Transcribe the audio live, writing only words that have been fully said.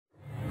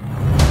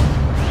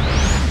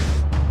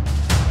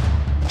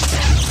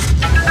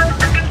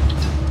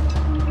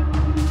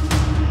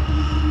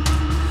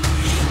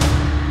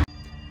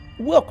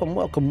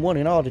Welcome one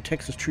and all to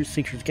Texas Truth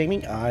Seekers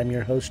Gaming. I'm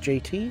your host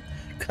JT,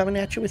 coming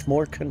at you with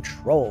more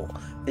Control.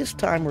 This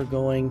time we're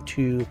going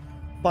to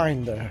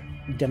find the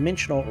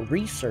dimensional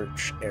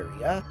research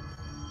area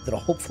that'll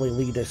hopefully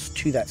lead us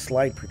to that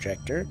slide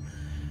projector.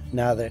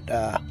 Now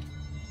that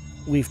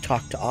we've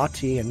talked to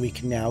Ahti and we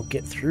can now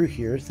get through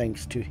here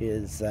thanks to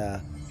his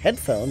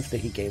headphones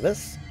that he gave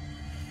us.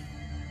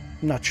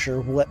 I'm not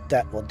sure what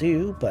that will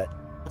do, but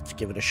let's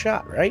give it a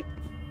shot, right?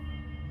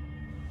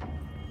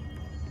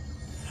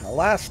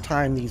 Last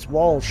time these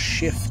walls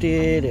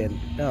shifted and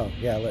oh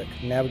yeah, look,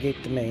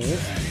 navigate the maze.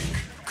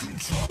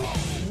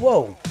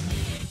 Whoa.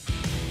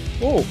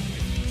 Oh,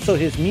 so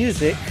his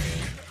music,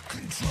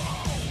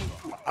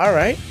 all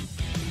right,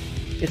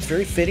 it's a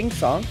very fitting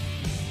song.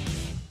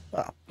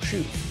 Oh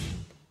shoot,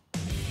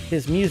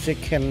 his music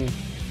can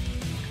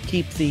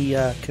keep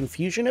the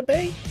confusion at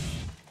bay,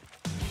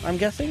 I'm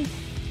guessing.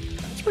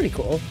 That's pretty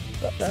cool.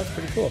 That's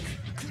pretty cool.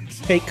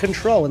 Take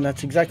control, and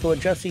that's exactly what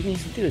Jessie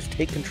needs to do, is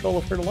take control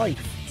of her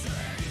life.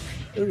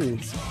 Ooh.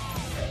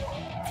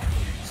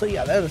 So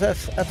yeah,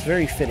 that's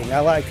very fitting.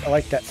 I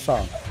like that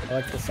song. I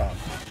like the song.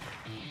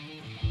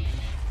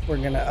 We're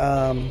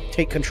gonna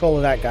take control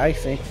of that guy.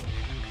 See,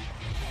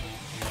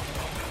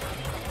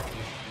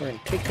 we're gonna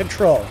take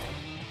control.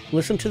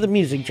 Listen to the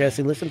music,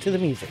 Jessie. Listen to the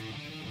music.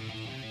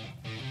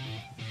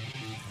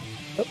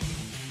 Oh.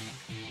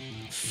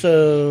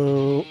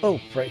 So,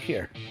 oh, right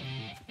here.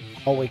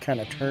 Hallway kind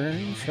of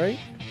turns, right?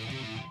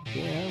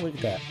 Yeah, look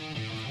at that.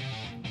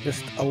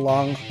 Just a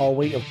long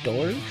hallway of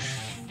doors.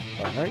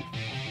 Alright.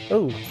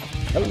 Oh,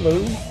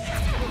 hello.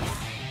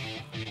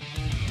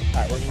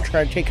 Alright, we're going to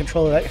try to take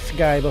control of that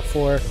guy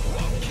before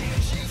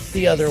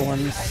the other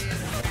ones.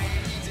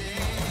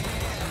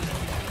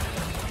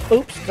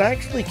 Oops, did I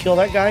actually kill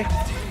that guy?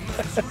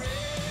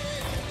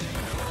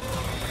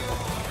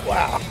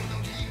 Wow.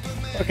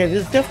 Okay,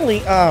 this is definitely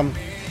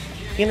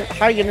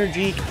high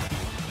energy,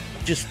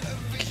 just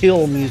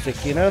kill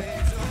music, you know?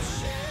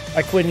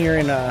 Like when you're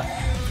in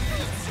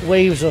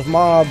waves of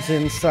mobs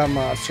in some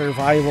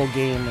survival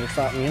game or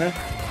something, you know?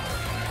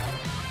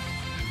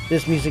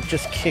 This music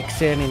just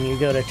kicks in and you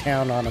go to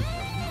town on them.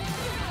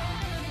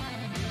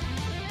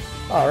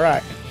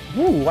 Alright.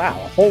 Ooh, wow,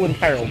 a whole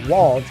entire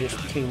wall just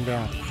came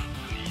down.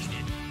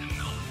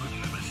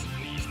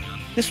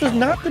 This was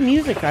not the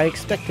music I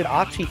expected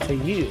Ahti to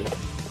use.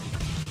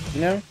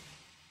 You know?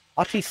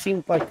 Ahti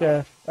seemed like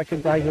a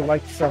guy who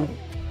liked some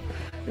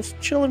just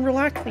chill and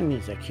relaxing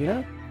music, you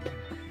know?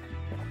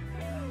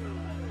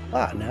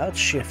 Ah, now it's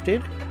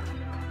shifted.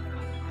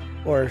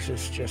 Or is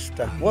this just,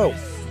 whoa.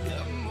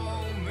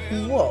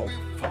 Whoa.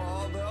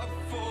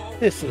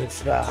 This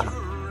is, are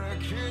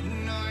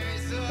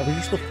we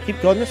supposed to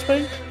keep going this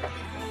way?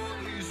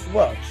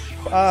 Whoa.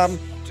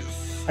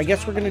 I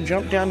guess we're gonna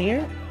jump down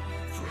here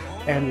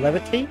and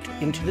levitate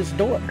into this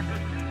door.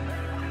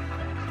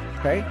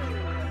 Okay?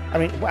 I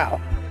mean, wow.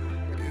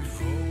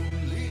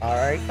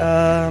 Alright,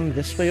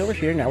 this way over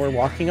here. Now we're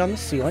walking on the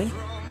ceiling.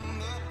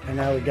 And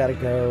now we gotta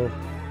go.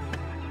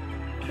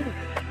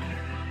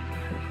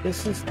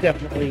 This is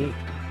definitely...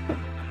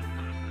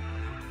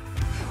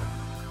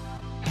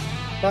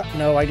 But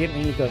no, I didn't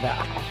need to go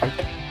that way.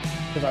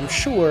 Because I'm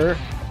sure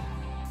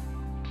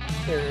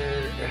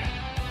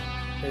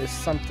there's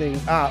something...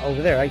 Ah,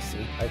 over there, I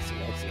see.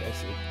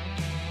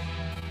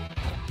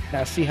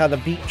 Now see how the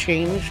beat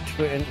changed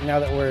now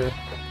that we're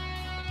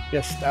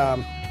just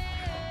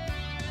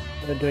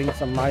doing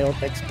some mild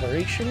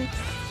exploration?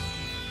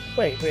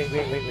 Wait.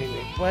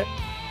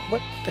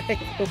 What the heck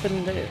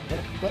opened there?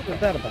 What was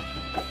that about?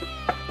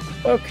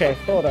 Okay,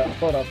 hold up.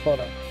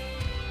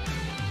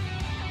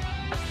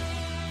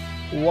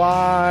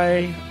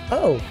 Why?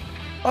 Oh.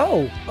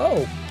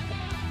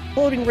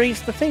 Floating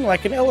raised the thing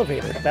like an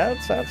elevator. That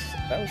was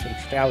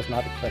interesting. I was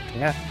not expecting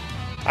that.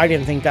 I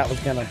didn't think that was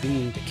gonna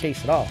be the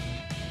case at all.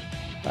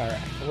 Alright,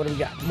 what do we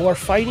got? More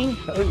fighting?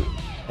 Oh.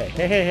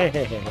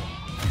 Hey.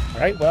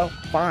 Alright, well,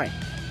 fine.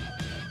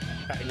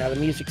 Alright, now the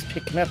music's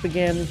picking up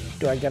again.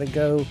 Do I gotta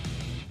go?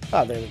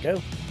 Oh, there we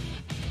go.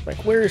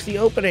 Like, where's the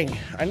opening?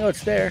 I know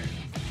it's there.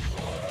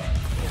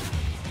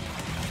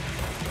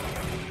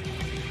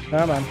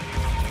 Come on.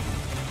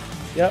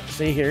 Yep,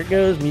 see, here it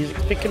goes.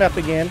 Music's picking up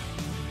again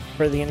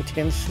for the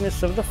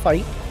intenseness of the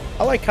fight.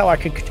 I like how I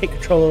could take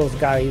control of those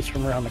guys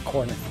from around the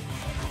corner.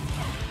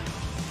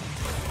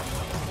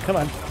 Come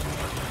on.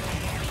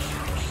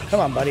 Come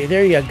on, buddy.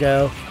 There you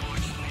go.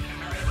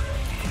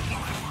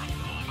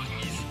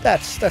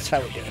 That's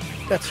how we do it.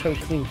 That's how we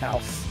clean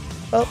house.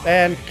 Oh,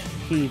 and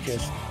he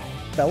just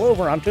fell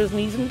over onto his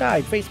knees and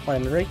died. Face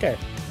planted right there.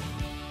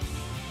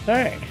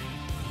 Alright.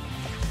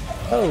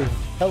 Oh,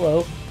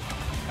 hello.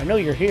 I know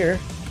you're here.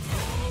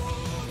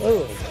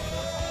 Whoa.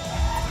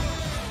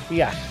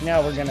 Yeah,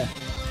 now we're gonna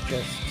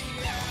just...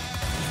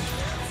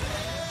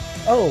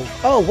 Oh,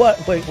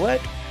 what? Wait, what?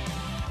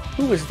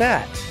 Who was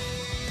that?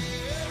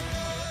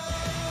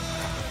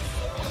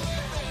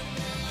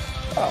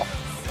 Oh.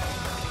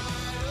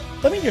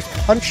 Let me just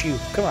punch you.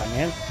 Come on,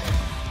 man.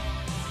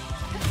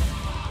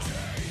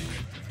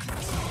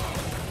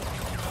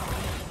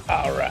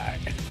 Alright.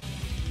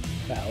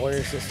 Now,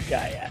 where's this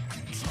guy at?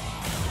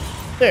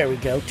 There we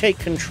go. Take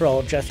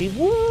control, Jesse.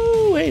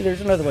 Woo! Hey,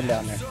 there's another one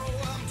down there.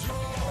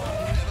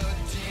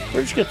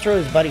 We're just gonna throw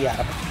his buddy at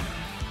him.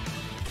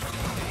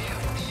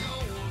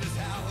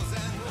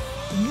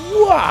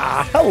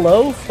 Wow!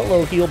 Hello!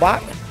 Hello,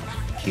 Healbot.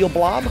 Heal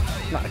Blob?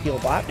 Not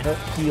Healbot.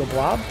 Heal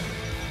Blob.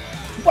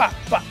 Wah!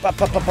 Bah, bah,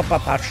 bah, bah, bah,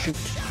 bah, bah, shoot.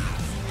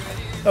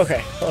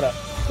 Okay, hold up.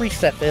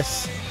 Reset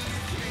this.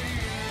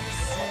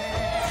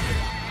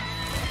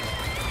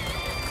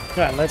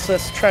 Come on,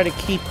 let's try to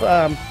keep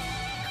out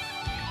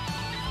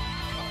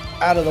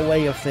of the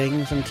way of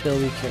things until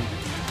we can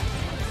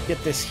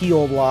get this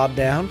heal blob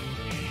down.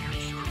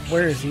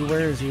 Where is he?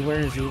 Where is he? Where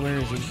is he? Where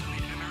is he?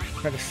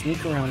 Try to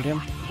sneak around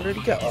him. Where did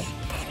he go? Oh.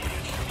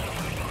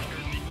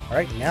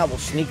 Alright, now we'll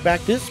sneak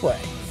back this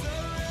way.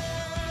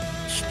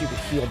 Stupid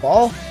heal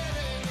ball.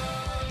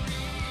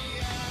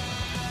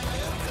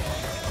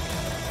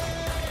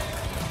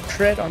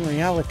 Tread on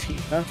reality,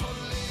 huh?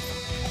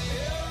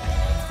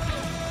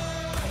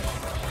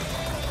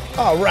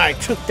 Alright,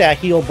 took that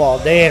heal ball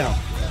down.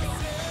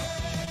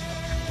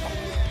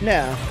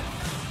 Now,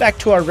 back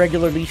to our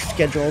regularly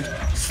scheduled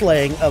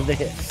slaying of the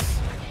hits.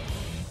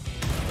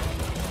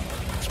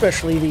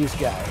 Especially these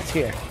guys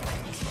here.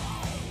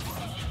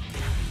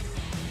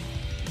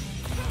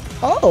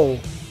 Oh,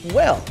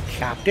 well,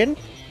 Captain.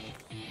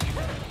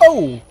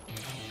 Oh!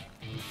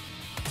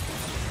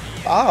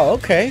 Oh,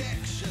 okay.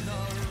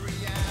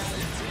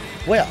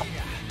 Well,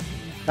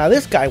 now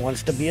this guy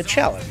wants to be a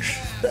challenge.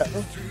 So.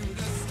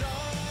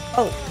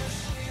 Oh.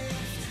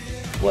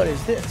 What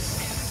is this?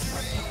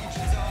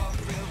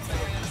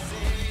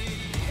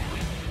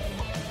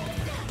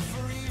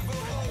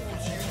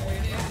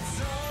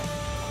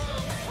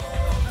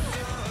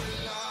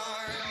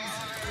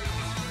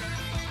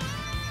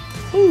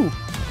 Ooh.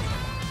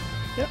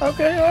 Yeah,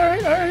 okay,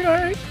 alright, alright,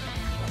 alright.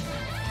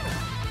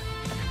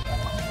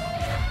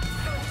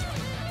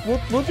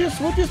 We'll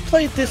just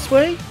play it this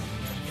way.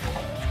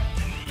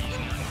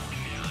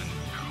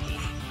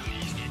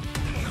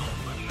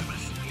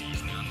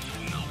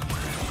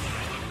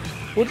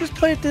 We'll just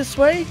play it this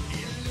way.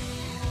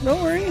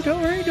 Don't worry,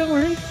 don't worry, don't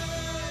worry.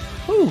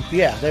 Ooh,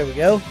 yeah, there we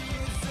go.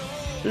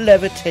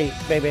 Levitate,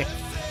 baby.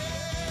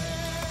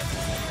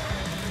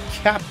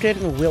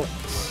 Captain Willis.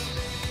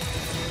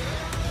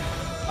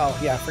 Oh,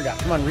 yeah, I forgot.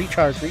 Come on,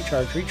 recharge,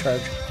 recharge,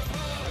 recharge.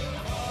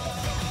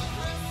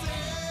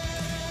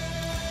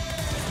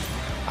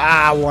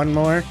 Ah, one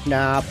more?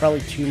 Nah,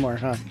 probably two more,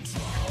 huh?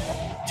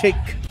 Take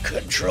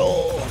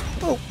control.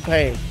 Oh,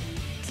 hey.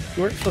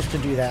 You weren't supposed to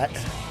do that.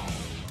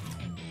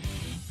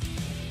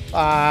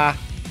 Ah.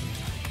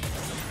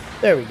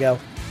 There we go.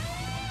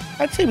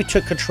 I'd say we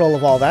took control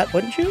of all that,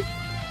 wouldn't you?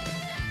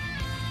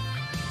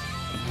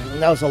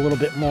 That was a little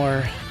bit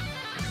more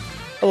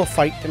of a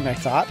fight than I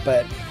thought,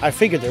 but I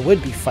figured there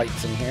would be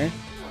fights in here.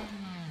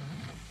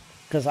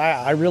 Because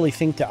I really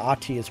think that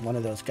Ahti is one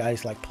of those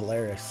guys like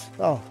Polaris.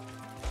 Oh.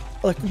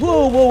 Like,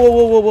 whoa, whoa, whoa,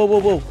 whoa, whoa, whoa, whoa,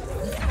 whoa.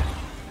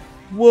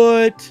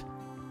 What?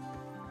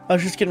 I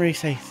was just getting ready to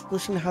say,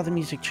 listen to how the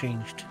music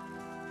changed.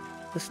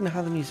 Listen to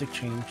how the music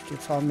changed.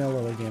 It's all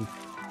mellow again.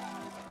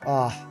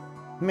 Ah,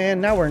 man,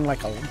 now we're in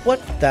like a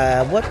what?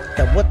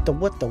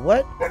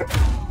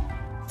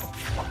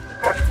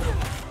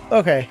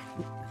 Okay.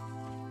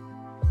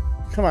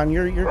 Come on,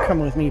 you're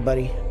coming with me,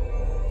 buddy.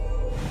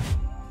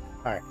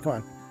 Alright, come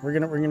on. We're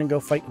gonna go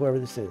fight whoever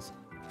this is.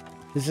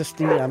 Is this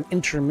the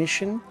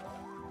intermission?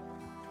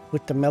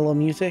 With the mellow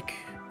music?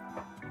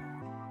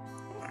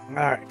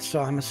 Alright,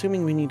 so I'm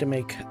assuming we need to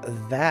make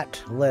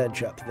that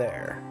ledge up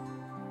there.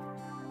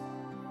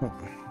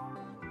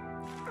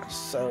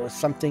 So is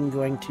something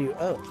going to...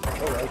 Oh,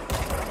 hello.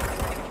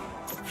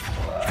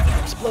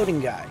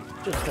 Exploding guy.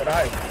 Just what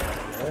I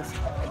wanted.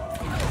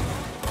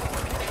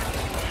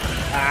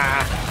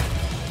 Ah!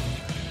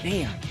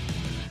 Damn.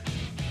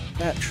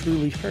 That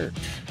truly hurt.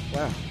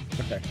 Wow.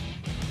 Okay.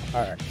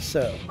 Alright,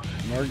 so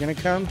more gonna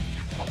come.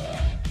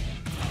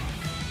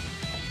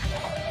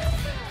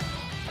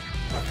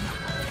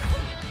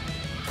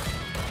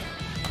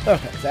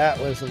 Okay, that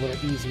was a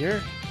little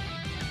easier.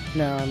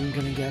 Now I'm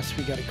gonna guess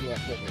we gotta go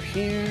up over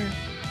here.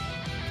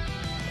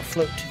 I'll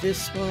float to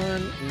this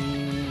one,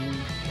 and...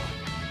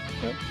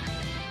 Oh.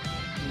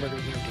 What are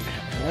we gonna do?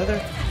 Have another?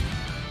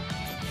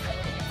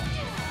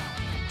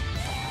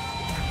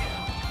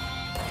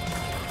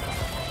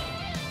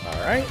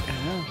 Alright.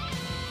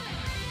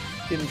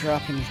 Didn't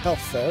drop any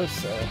health though,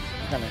 so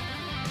kind of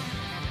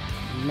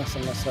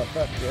messing myself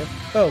up here.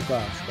 Oh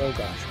gosh, oh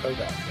gosh, oh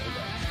gosh, oh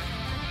gosh.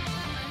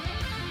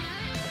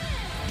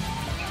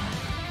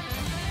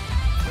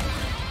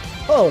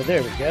 Oh,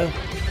 there we go.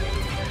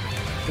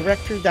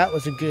 Director, that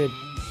was a good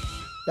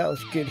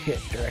hit,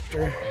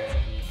 Director.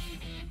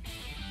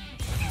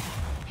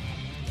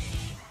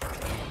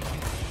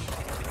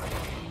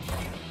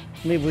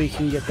 Maybe we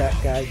can get that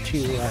guy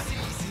to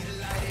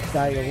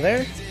die over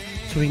there,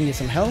 so we can get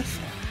some health.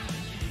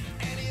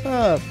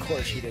 Of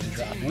course he didn't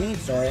drop any,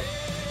 but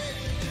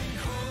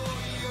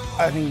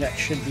I think that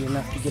should be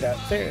enough to get out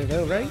there,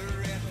 though, right?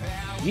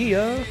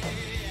 Yeah.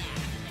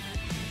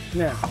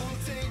 Now,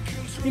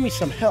 Give me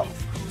some help,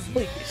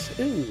 please.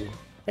 Ooh.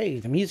 Hey,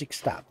 the music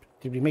stopped.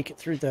 Did we make it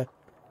through the...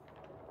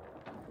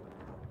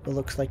 It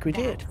looks like we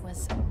did. That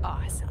was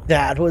awesome.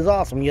 That was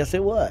awesome. Yes,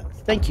 it was.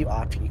 Thank you,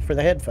 Ahti, for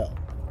the headphone.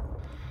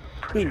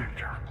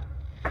 Projector.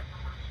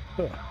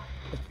 Huh.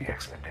 The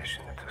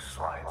expedition to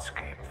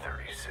Slidescape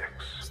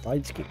 36.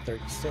 Slidescape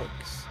 36.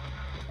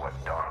 What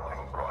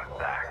Darling brought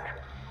back.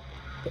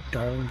 What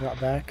Darling brought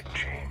back?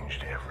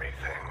 Changed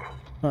everything.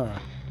 Huh.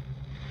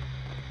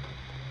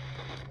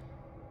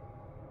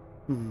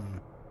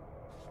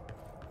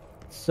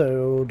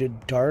 So,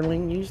 did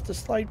Darling use the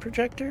slide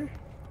projector?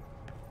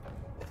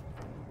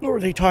 Or were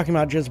they talking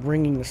about just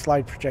bringing the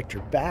slide projector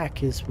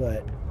back is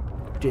what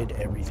did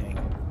everything?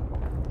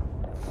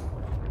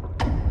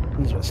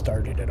 This is what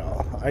started it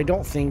all. I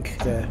don't think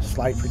the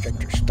slide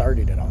projector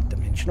started it all.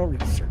 Dimensional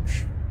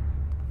research.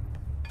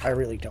 I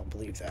really don't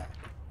believe that.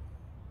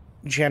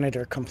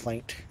 Janitor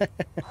complaint.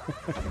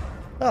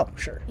 Oh,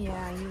 sure.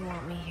 Yeah, you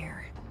want me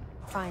here.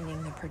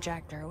 Finding the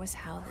projector was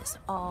how this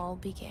all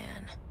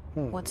began.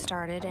 What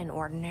started in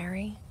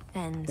ordinary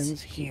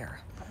ends here.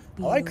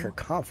 I like her You,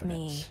 confidence.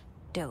 Me,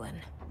 Dylan.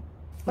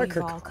 Like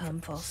her We've all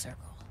come full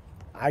circle.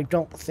 I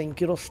don't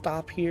think it'll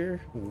stop here.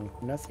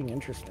 Nothing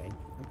interesting.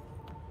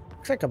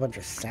 Looks like a bunch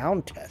of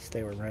sound tests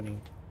they were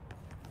running.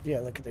 Yeah,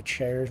 look at the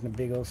chairs and the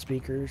big old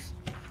speakers.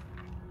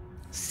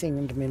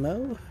 Singed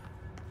memo.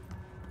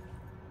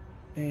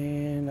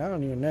 And I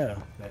don't even know.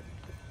 But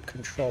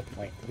control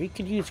point. We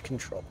could use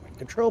control point.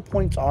 Control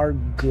points are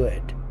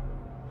good.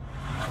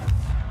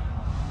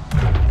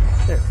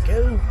 There we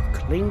go.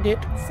 Cleaned it.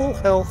 Full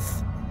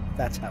health.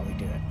 That's how we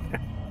do it.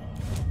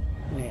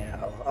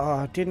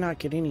 Now, did not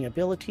get any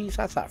abilities.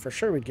 I thought for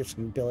sure we'd get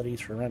some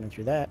abilities for running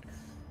through that.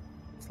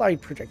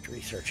 Slide projector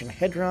research in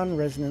Hadron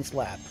Resonance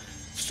Lab.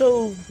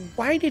 So,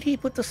 why did he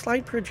put the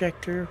slide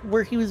projector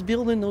where he was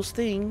building those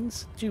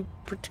things to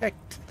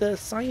protect the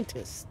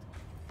scientists?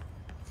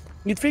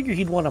 You'd figure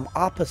he'd want them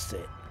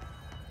opposite.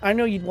 I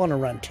know you'd want to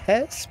run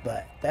tests,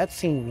 but that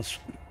seems...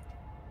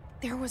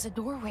 There was a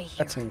doorway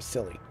here. That seems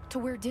silly. To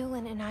where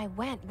Dylan and I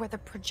went, where the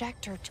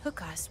projector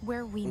took us,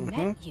 where we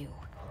met you.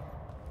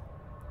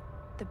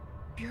 The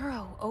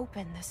Bureau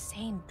opened the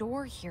same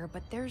door here,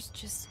 but there's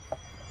just an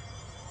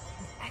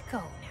echo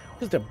now.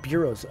 Because the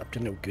Bureau's up to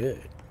no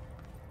good.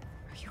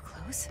 Are you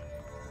close?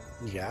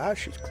 Yeah,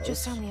 she's close.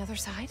 Just on the other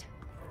side?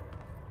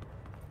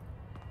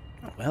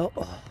 Well,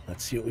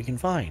 let's see what we can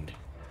find.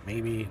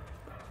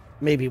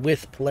 Maybe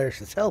with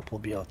Polaris' help we'll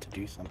be able to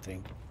do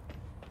something.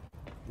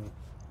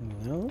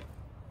 No?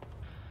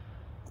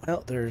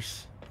 Well,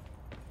 there's...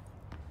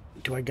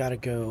 Do I gotta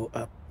go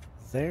up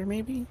there,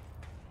 maybe?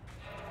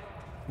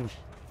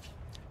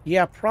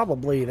 Yeah,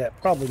 probably. That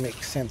probably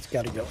makes sense.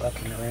 Gotta go up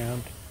and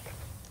around.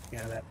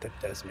 Yeah,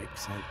 that does make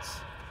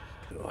sense.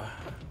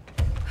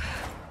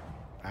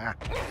 Ah.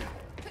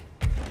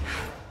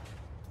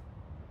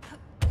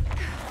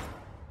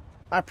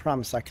 I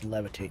promise I can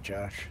levitate,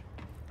 Josh.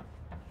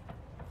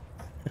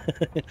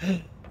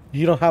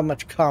 You don't have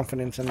much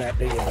confidence in that,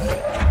 do you?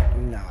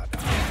 No,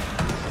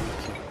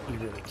 you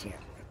really can't.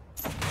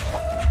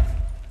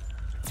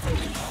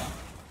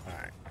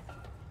 Alright.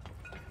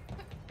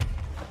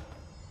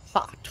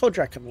 Ha! Told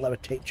you I could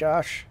levitate,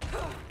 Josh.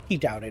 He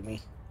doubted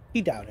me.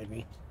 He doubted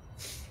me.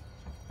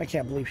 I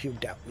can't believe he would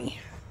doubt me.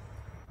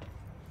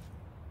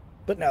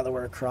 But now that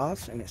we're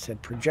across, and it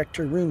said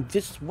projector room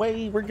this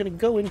way, we're gonna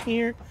go in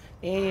here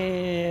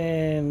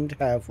and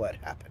have what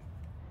happen?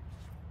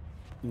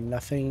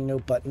 Nothing, no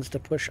buttons to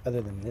push other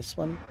than this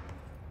one.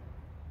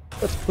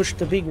 Let's push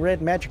the big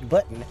red magic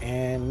button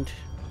and...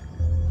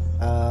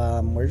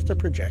 where's the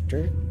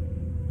projector?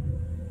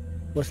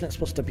 Wasn't it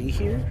supposed to be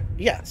here?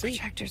 Yeah, see?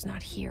 Projector's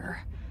not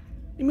here.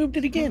 You moved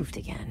it again. Moved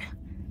again.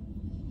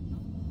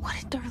 What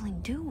did Darling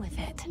do with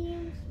it?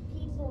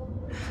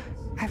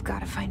 I've got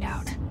to find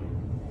out.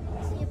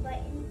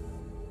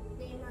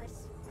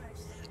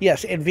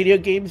 Yes, in video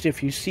games,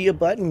 if you see a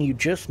button, you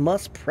just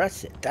must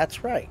press it.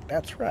 That's right.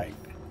 That's right.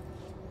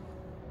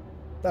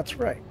 That's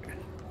right.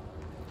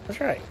 That's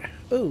right.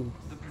 Ooh.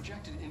 The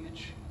projected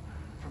image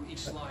from each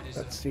slide is...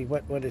 Let's see,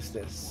 what is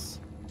this?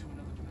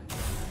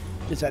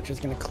 Is that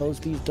just going to close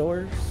these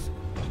doors?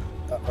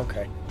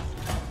 Okay.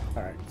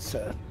 Alright,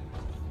 so...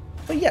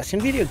 But yes,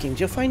 in video games,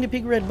 you'll find a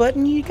big red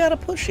button, you gotta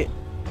push it.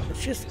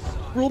 It's just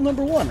rule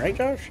number 1, right,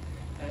 Josh?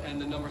 And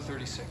the number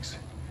 36.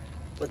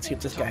 Let's see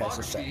if this guy has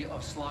a Topography set.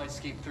 of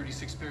Slidescape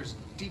 36 bears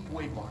deep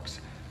wave marks.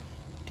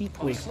 Deep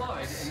On the wave slide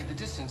marks. and in the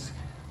distance,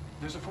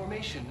 there's a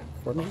formation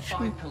of Formation?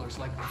 5 pillars,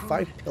 like crude,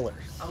 5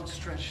 pillars.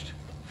 outstretched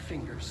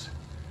fingers.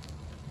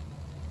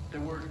 There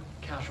were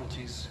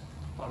casualties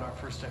on our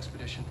first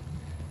expedition.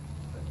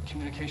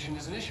 Communication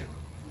is an issue.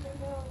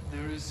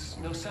 There is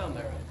no sound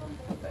there,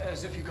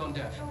 as if you've gone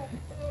deaf.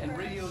 And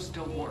radios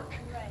don't work.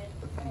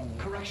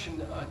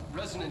 Correction,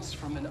 resonance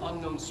from an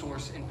unknown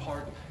source in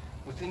part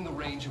within the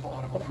range of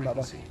audible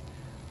frequency.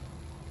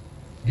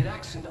 It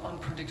acts in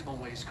unpredictable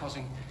ways,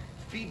 causing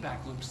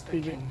feedback loops that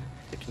can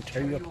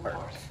tear you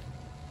apart.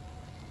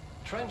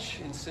 Trench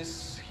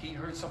insists he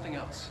heard something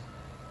else.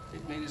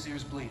 It made his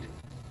ears bleed.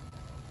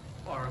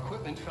 Our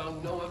equipment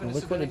found no evidence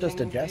look of what it does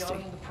anything to Jesse.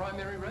 beyond the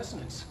primary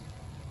resonance.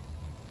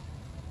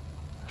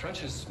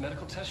 Trench's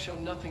medical tests show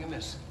nothing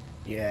amiss.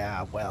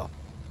 Yeah, well,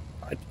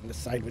 I can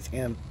decide with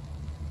him.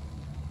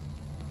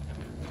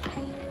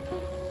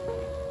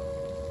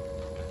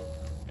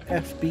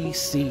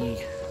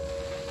 FBC.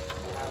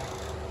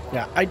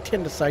 Yeah, I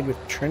tend to side with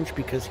Trench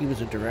because he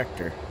was a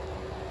director.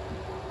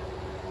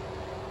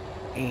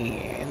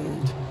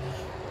 And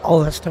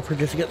all that stuff we're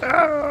just getting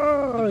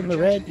in the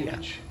red. Yeah.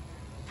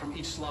 From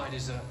each slide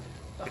is a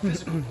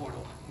physical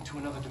portal into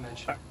another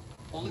dimension.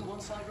 Only one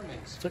slide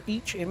remains. So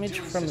each image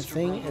from the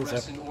thing is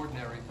a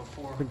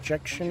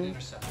projection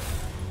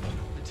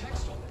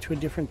to a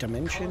different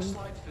dimension.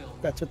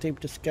 That's what they've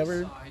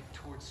discovered.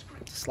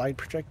 It's a slide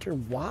projector.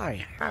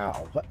 Why?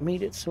 How? What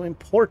made it so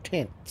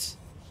important?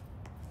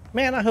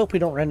 Man, I hope we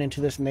don't run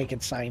into this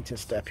naked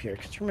scientist up here.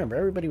 Because remember,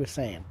 everybody was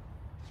saying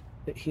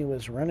that he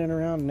was running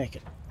around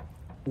naked.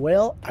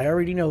 Well, I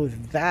already know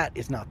that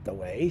is not the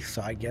way.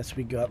 So I guess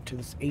we go up to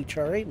this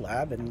HRA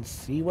lab and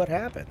see what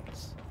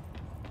happens.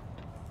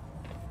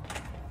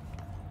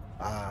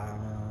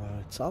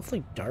 It's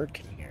awfully dark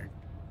in here.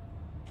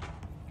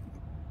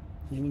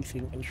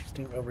 Anything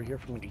interesting over here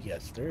for me to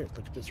guess? There,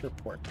 look at this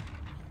report.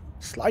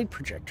 Slide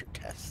projector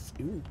tests.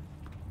 Ooh.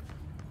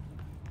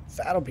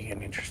 That'll be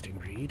an interesting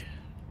read.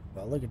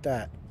 Well, look at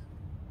that.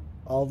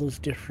 All those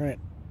different...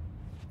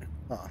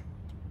 Huh.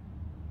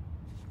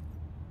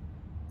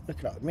 Look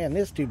at all... Man,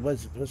 this dude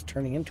was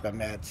turning into a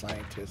mad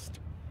scientist.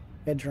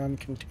 Hadron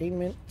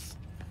containment.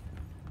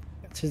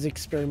 That's his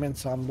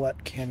experiments on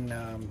what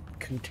can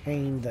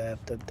contain the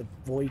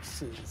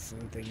voices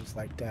and things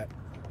like that.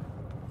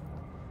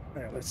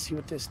 Alright, let's see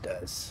what this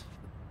does.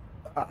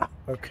 Ah,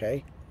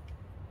 okay.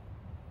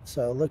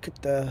 So look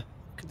at the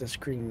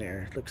screen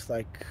there. Looks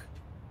like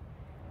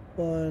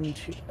 1,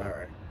 2.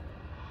 Alright.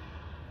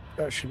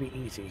 That should be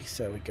easy.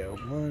 So we go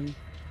 1,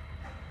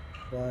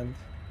 1,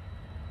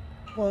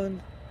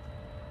 1,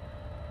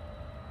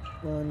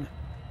 1,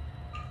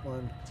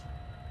 1.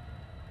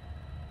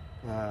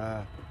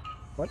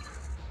 What?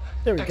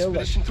 There we go.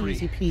 Look, Expedition 3.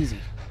 easy peasy.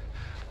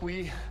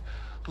 We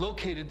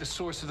located the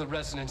source of the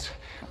resonance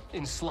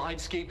in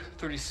Slidescape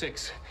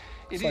 36.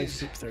 It is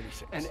Slidescape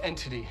 36. an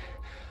entity,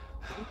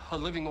 a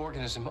living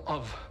organism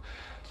of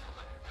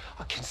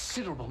a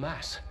considerable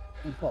mass.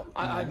 Well,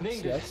 I yes,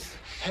 made a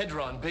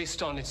hedron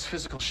based on its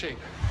physical shape.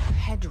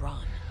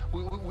 Hedron.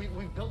 We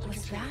built a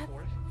Was container that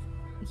for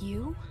it.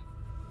 you?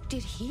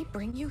 Did he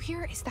bring you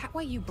here? Is that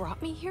why you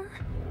brought me here?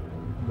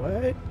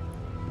 What?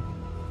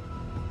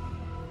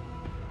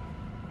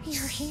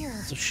 You're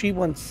here. So she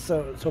wants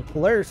so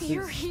Polaris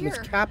You're was here.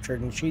 captured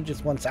and she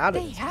just wants out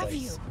of They this have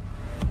place. you.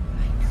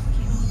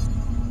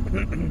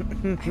 I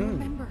know you. I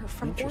remember her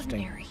from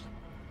Interesting. Ordinary.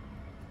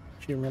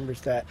 She remembers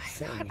that I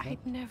thing. thought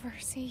I'd never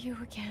see you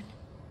again.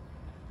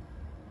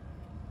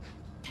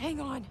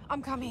 Hang on,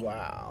 I'm coming.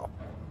 Wow.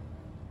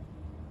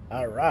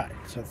 All right,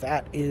 so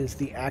that is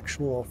the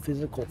actual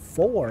physical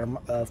form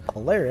of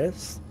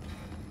Polaris,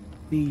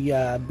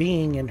 the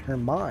being in her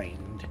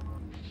mind.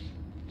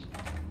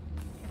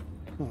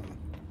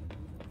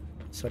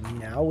 So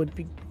now would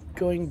be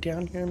going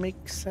down here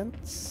makes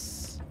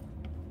sense.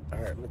 All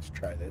right, let's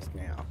try this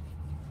now.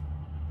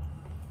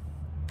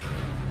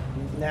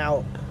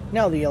 Now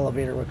the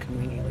elevator will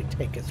conveniently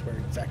take us where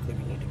exactly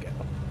we need to go,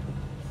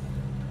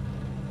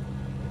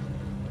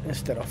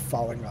 instead of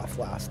falling off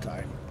last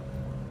time.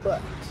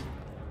 But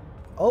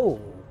oh,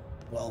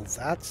 well,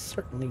 that's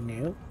certainly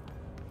new.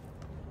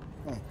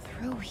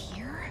 Through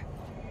here?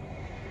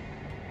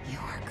 You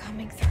are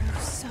coming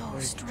through so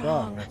Very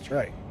strong. That's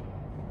right.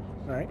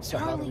 All right, so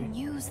how do Darling we...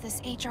 used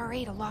this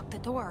HRA to lock the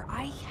door.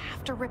 I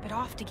have to rip it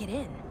off to get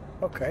in.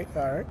 Okay,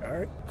 all right.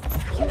 Are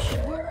you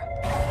sure?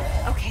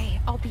 Okay,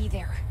 I'll be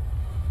there.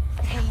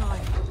 Hang on.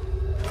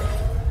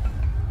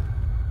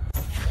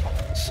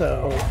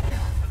 So,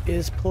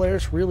 is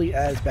Polaris really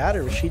as bad,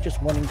 or is she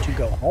just wanting to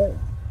go home?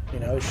 You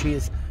know, is she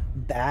as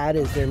bad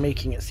as they're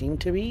making it seem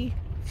to be?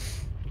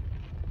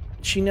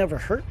 She never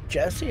hurt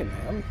Jesse and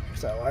them,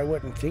 so I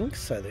wouldn't think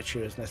so that she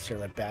was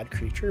necessarily a bad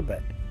creature,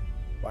 but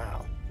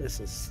wow, this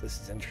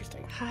is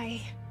interesting.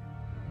 Hi.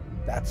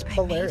 That's I made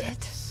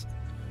Polaris.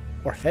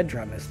 Or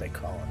Hedron, as they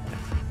call it.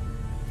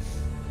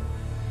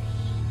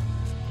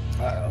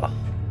 Uh-oh.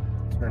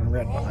 Turn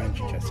red behind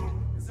you, Jesse.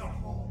 Is a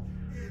hole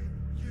in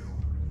you.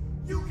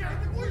 You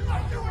can't think we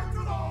let you into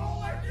the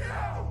hole in you!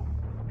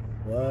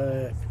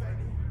 What?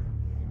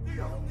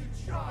 The only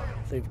child.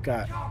 They've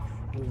got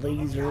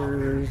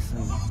lasers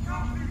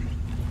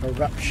and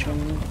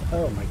eruption.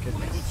 Oh my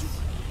goodness.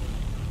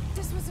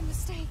 This was a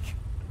mistake.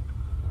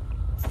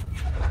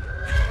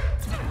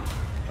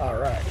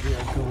 Alright, we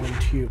are going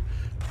to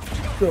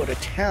go to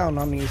town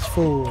on these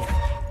fools.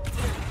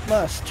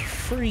 Must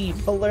free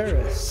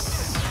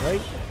Polaris,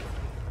 right?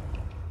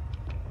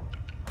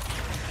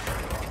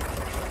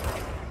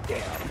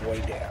 Down,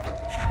 way down.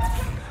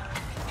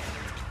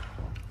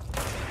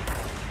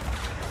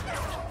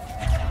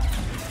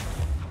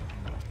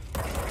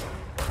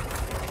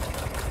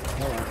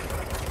 Hold on.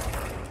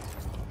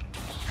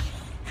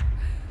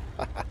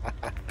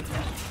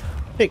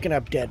 Picking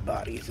up dead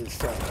bodies is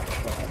so much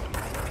fun.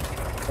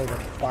 Or the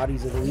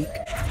bodies of the week.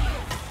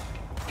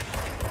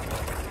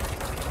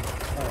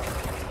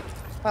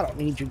 I don't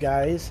need you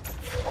guys.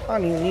 I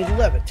don't even need to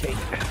levitate.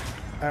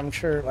 I'm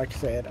sure, like I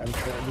said, I'm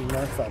sure it'd be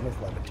more fun with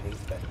levitate.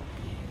 But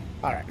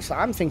alright, so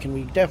I'm thinking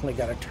we definitely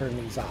got to turn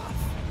these off.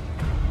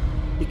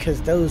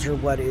 Because those are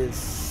what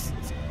is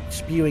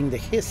spewing the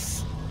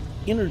hiss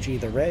energy,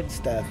 the red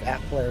stuff,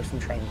 at players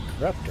and trying to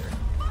corrupt her.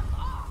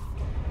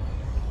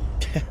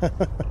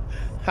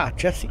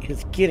 Jesse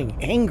is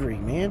getting angry,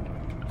 man.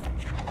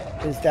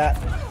 Is that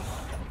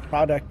a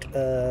product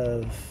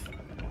of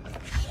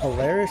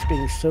Polaris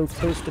being so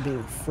close to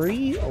being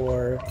free,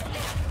 or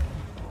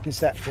is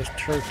that just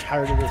her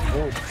tired of this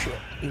bullshit,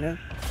 you know?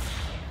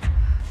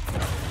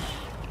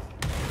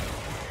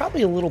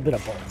 Probably a little bit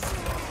of both.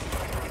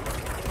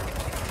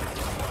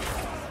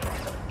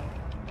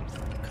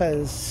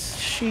 Because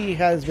she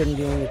has been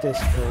dealing with this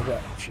for,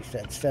 what, she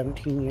said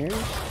 17 years?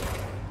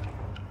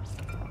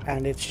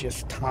 And it's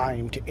just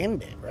time to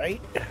end it, right?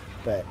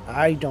 But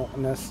I don't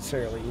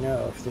necessarily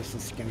know if this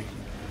is going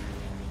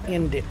to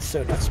end it,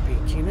 so to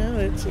speak. You know,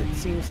 it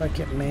seems like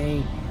there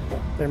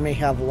may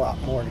have a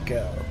lot more to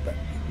go, but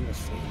we'll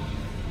see.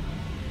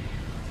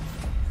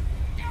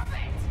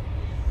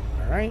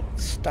 Alright,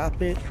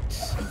 stop it.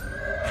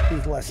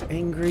 He's less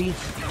angry.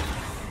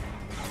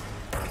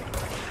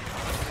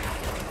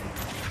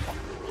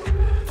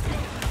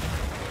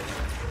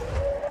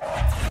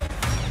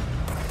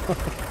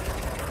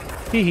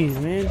 Jeez,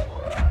 man.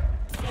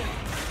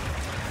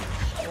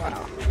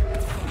 Wow.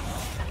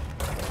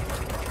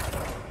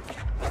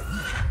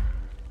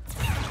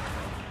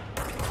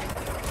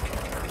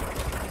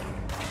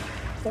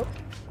 Oh,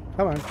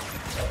 come on.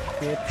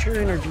 Get your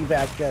energy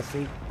back,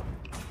 Jesse.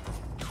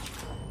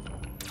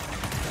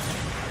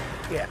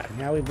 Yeah,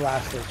 now we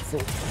blast those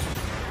fools.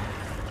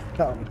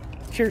 Come.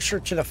 Pierce her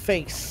to the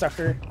face,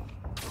 sucker.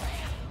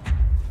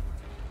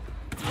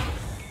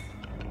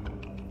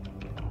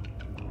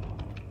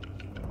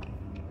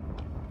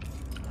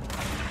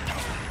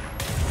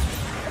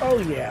 Oh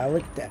yeah,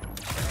 look at that.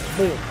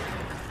 Boom.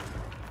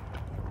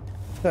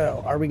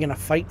 So, are we gonna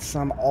fight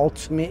some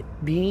ultimate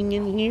being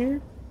in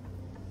here?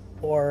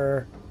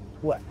 Or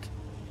what?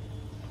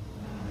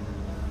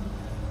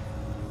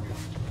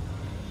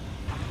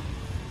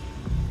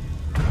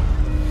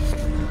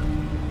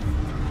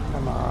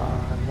 Come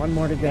on, one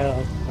more to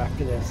go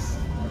after this.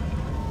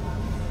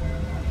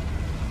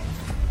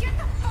 Get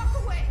the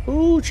fuck away!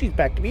 Ooh, she's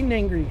back to being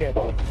angry again.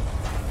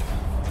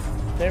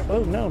 There,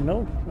 oh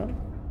no.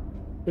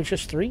 There's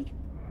just 3?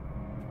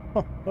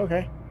 Oh,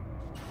 okay.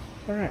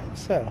 Alright,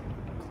 so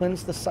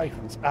cleanse the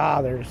siphons.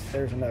 Ah,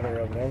 there's another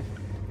over there.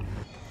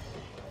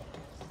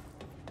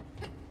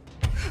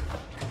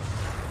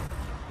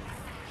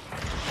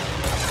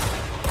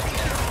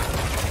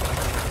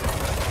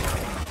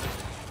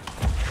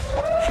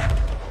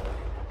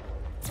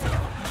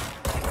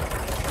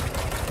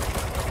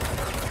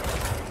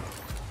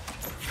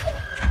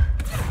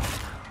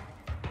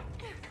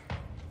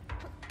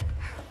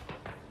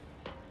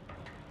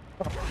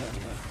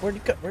 Where'd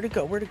it go? Where'd it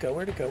go? Where'd it go?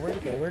 Where'd it go? Where'd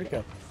it go? Where'd it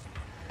go?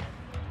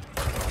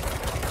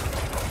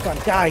 Come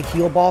on, die,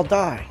 heal ball,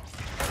 die.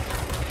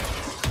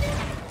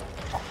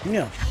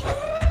 No.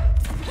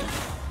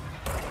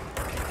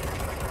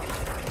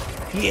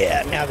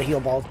 Yeah, now the heal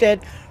ball's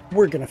dead.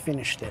 We're gonna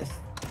finish this.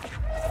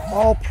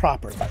 All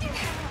properly.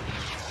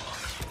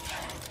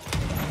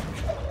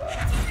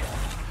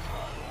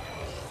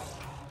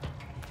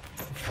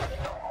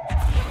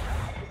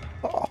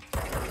 Oh.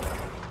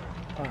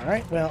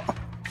 Alright, well.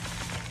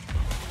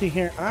 See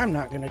here, I'm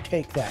not gonna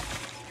take that.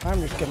 I'm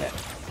just gonna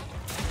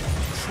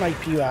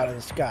snipe you out of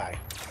the sky.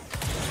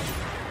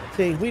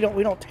 See, we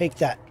don't take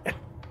that.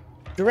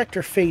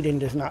 Director Faden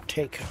does not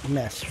take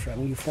mess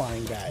from you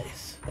flying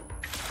guys.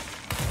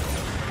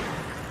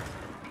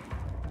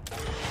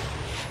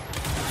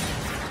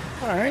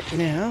 Alright,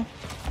 now.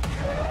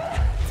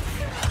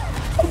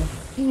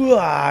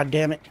 Ah,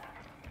 damn it.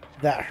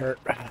 That hurt.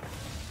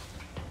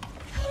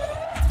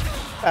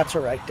 That's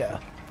alright though.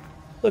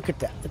 Look at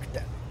that, look at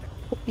that.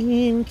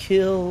 In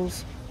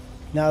kills.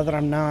 Now that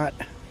I'm not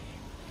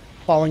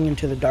falling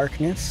into the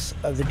darkness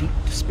of the deep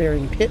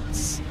despairing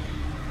pits.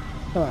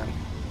 Come on.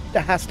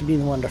 That has to be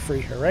the one to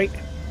free her, right?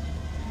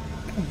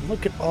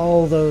 Look at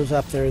all those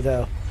up there,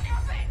 though.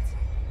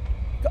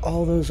 Look at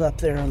all those up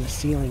there on the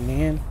ceiling,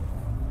 man.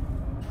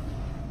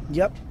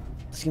 Yep.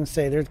 I was going to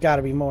say, there's got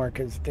to be more,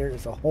 because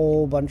there's a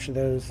whole bunch of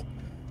those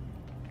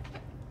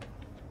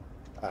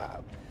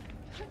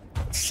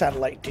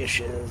satellite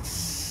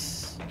dishes.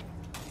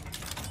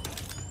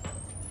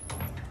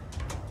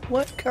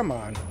 What? Come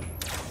on.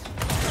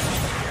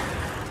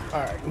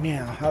 Alright,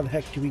 now, how the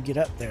heck do we get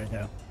up there,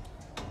 though?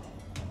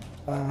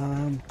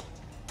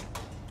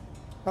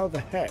 How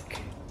the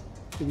heck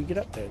do we get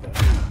up there, though?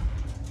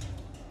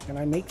 Can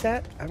I make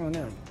that? I don't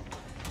know.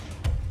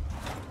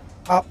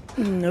 Oh,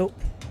 nope.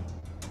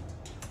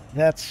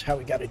 That's how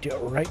we gotta do it,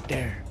 right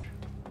there.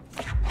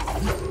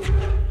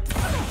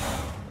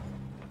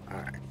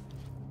 Alright.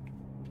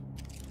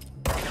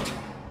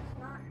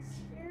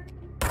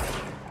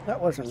 That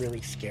wasn't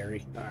really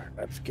scary. Alright,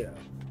 let's go.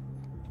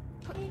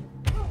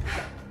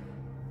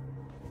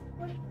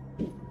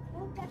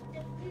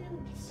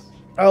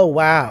 Oh,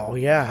 wow,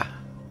 yeah.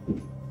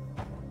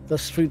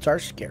 Those foods are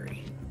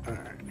scary.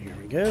 Alright, here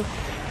we go.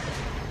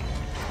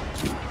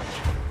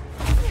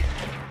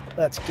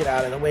 Let's get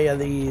out of the way of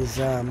these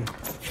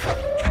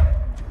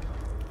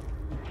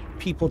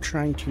people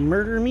trying to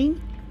murder me.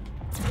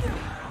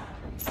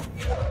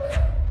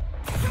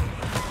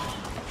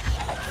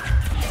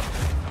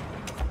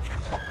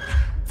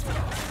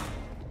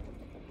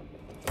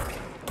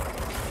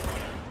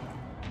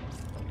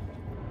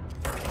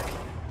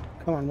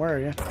 Come on, where are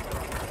you?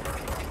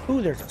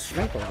 Ooh, there's a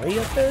sniper way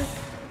up there.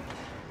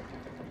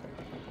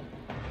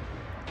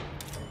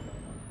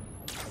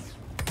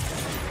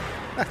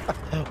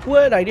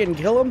 What? I didn't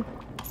kill him?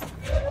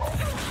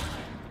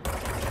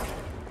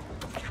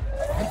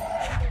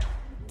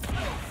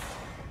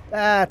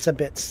 That's a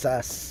bit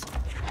sus.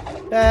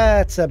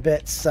 That's a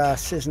bit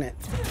sus, isn't it?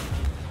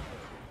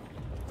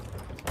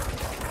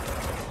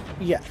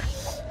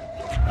 Yes.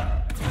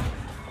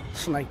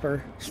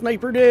 Sniper.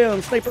 Sniper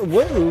down. Sniper.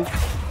 Whoa.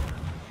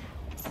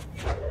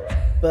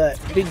 But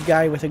big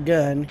guy with a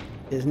gun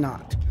is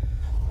not.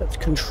 Let's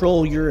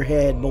control your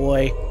head,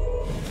 boy.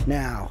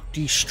 Now,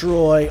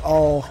 destroy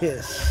all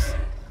hiss.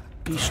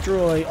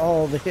 Destroy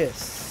all the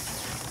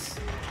hiss.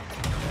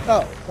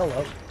 Oh,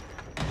 hello.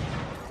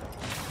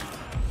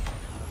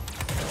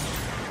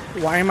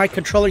 Why am I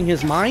controlling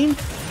his mind?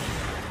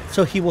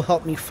 So he will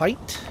help me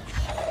fight?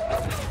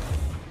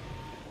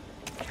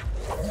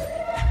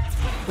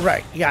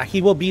 Right, yeah,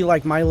 he will be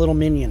like my little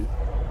minion.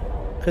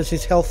 Because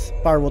his health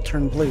bar will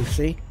turn blue,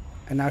 see?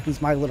 And now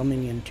he's my little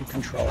minion to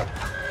control.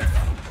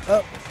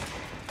 Oh.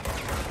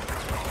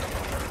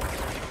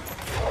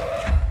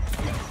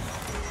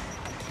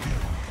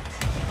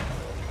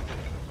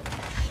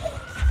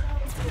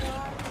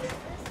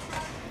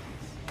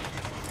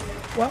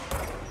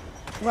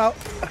 Well.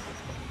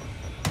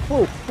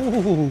 Oh.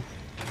 Ooh.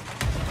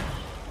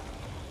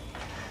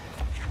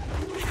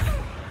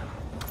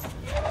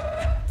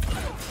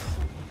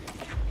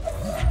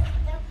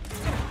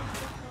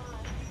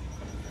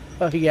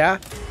 Yeah.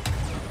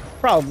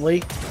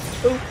 Probably.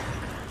 Oh.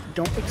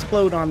 Don't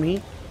explode on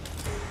me.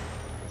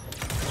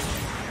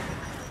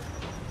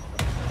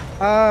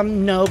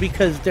 No,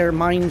 because their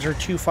minds are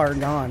too far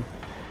gone.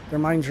 Their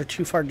minds are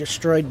too far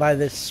destroyed by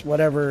this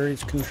whatever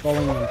is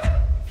controlling them.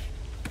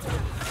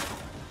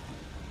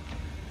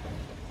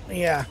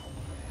 Yeah.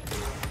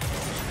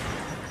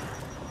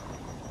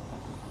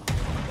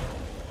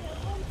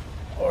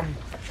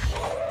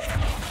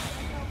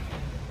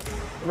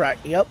 Right,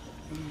 yep.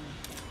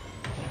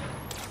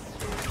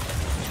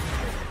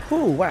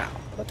 Ooh, wow.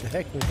 What the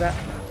heck was that?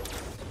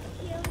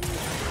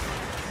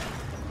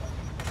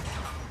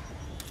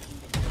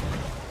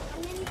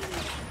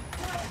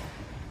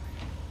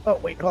 Oh,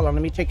 wait, hold on.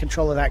 Let me take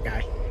control of that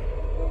guy.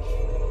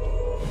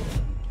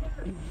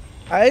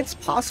 It's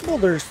possible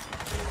there's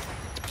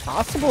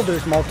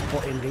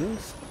multiple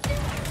endings.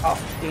 Oh,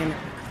 damn it.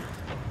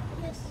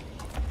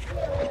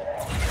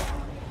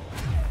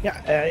 Yeah,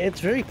 it's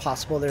very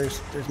possible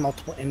there's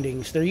multiple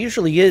endings. There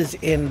usually is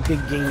in big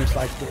games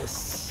like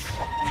this.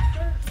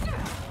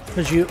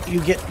 Because you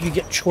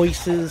get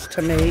choices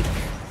to make.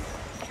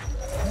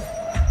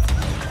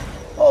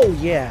 Oh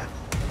yeah.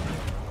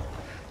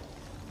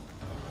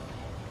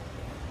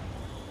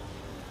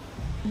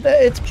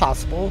 It's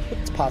possible.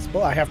 It's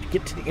possible. I have to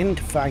get to the end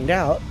to find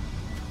out.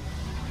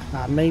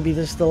 Maybe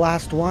this is the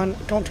last one.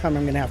 Don't tell me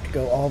I'm going to have to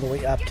go all the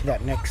way up to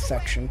that next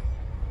section.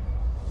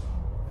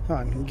 Come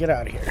on, get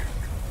out of here.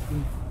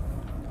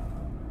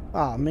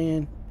 Oh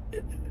man.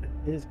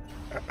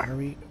 Are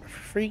we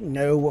free?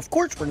 No, of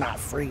course we're not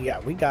free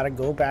yet. We got to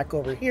go back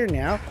over here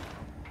now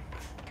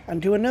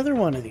and do another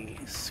one of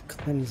these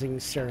cleansing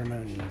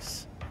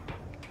ceremonies.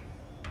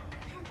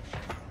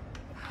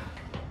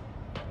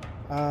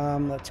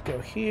 Let's go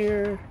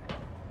here.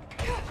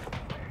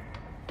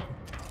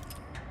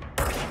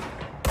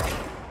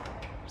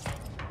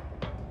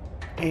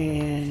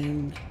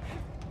 And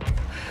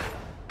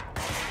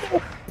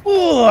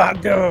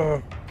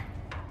oh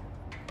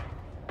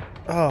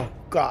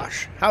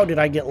gosh, how did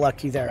I get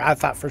lucky there? I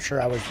thought for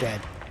sure I was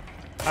dead.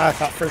 I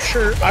thought for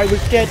sure I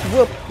was dead.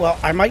 Whoop. Well,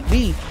 I might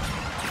be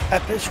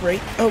at this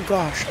rate. Oh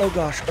gosh, oh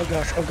gosh, oh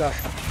gosh, oh gosh.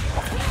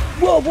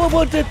 Whoa,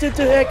 what the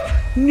heck?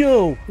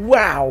 No.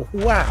 Wow,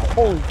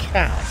 holy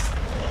cow.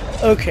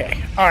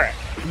 Okay, alright.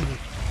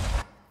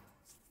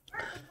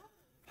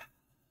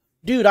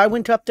 Dude, I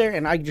went up there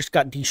and I just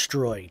got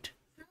destroyed.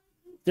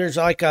 There's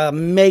like a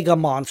mega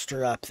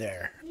monster up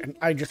there. And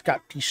I just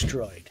got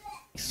destroyed.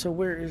 So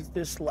where is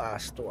this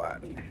last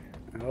one?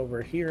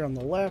 Over here on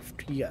the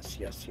left? Yes.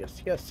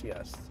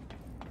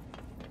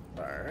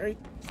 Alright.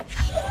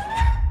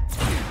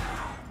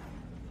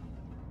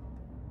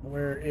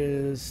 Where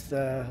is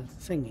the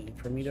thingy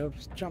for me to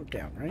jump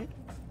down, right?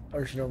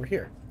 Or is it over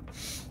here?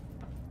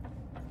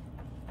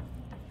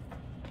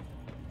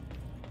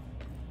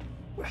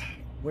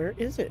 Where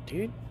is it,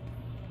 dude?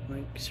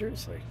 Like,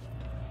 seriously.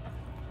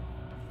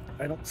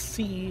 I don't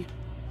see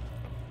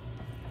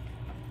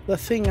the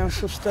thing I'm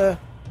supposed to...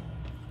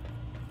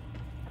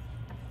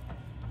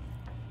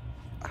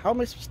 How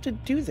am I supposed to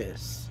do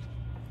this?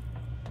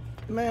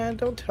 Man,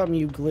 don't tell me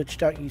you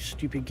glitched out, you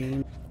stupid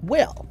game.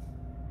 Well,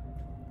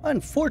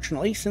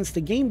 unfortunately, since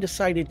the game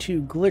decided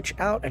to glitch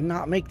out and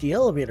not make the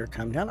elevator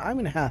come down, I'm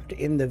going to have to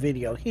end the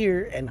video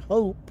here and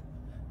hope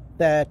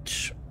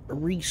that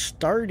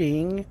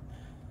restarting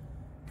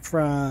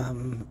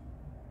from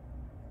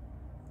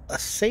a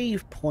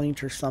save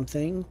point or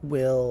something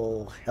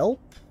will help,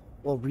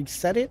 will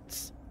reset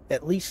it,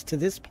 at least to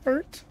this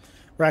part,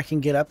 where I can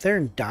get up there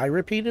and die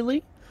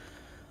repeatedly.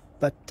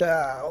 But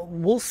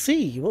we'll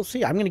see. We'll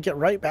see. I'm going to get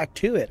right back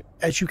to it.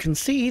 As you can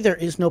see, there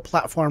is no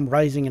platform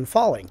rising and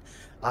falling.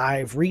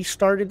 I've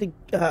restarted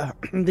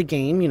the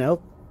game, you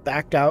know,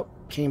 backed out,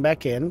 came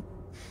back in.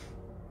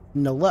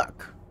 No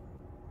luck.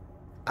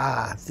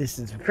 This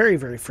is very,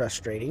 very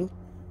frustrating.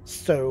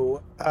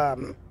 So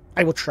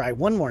I will try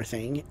one more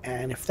thing,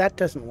 and if that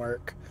doesn't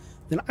work,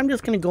 then I'm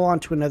just going to go on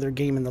to another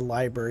game in the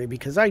library,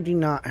 because I do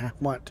not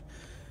want,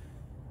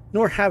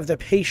 nor have the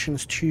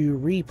patience to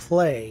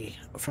replay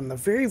from the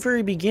very,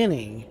 very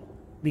beginning,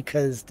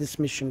 because this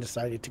mission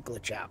decided to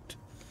glitch out.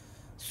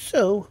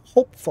 So,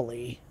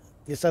 hopefully,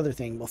 this other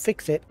thing will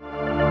fix it.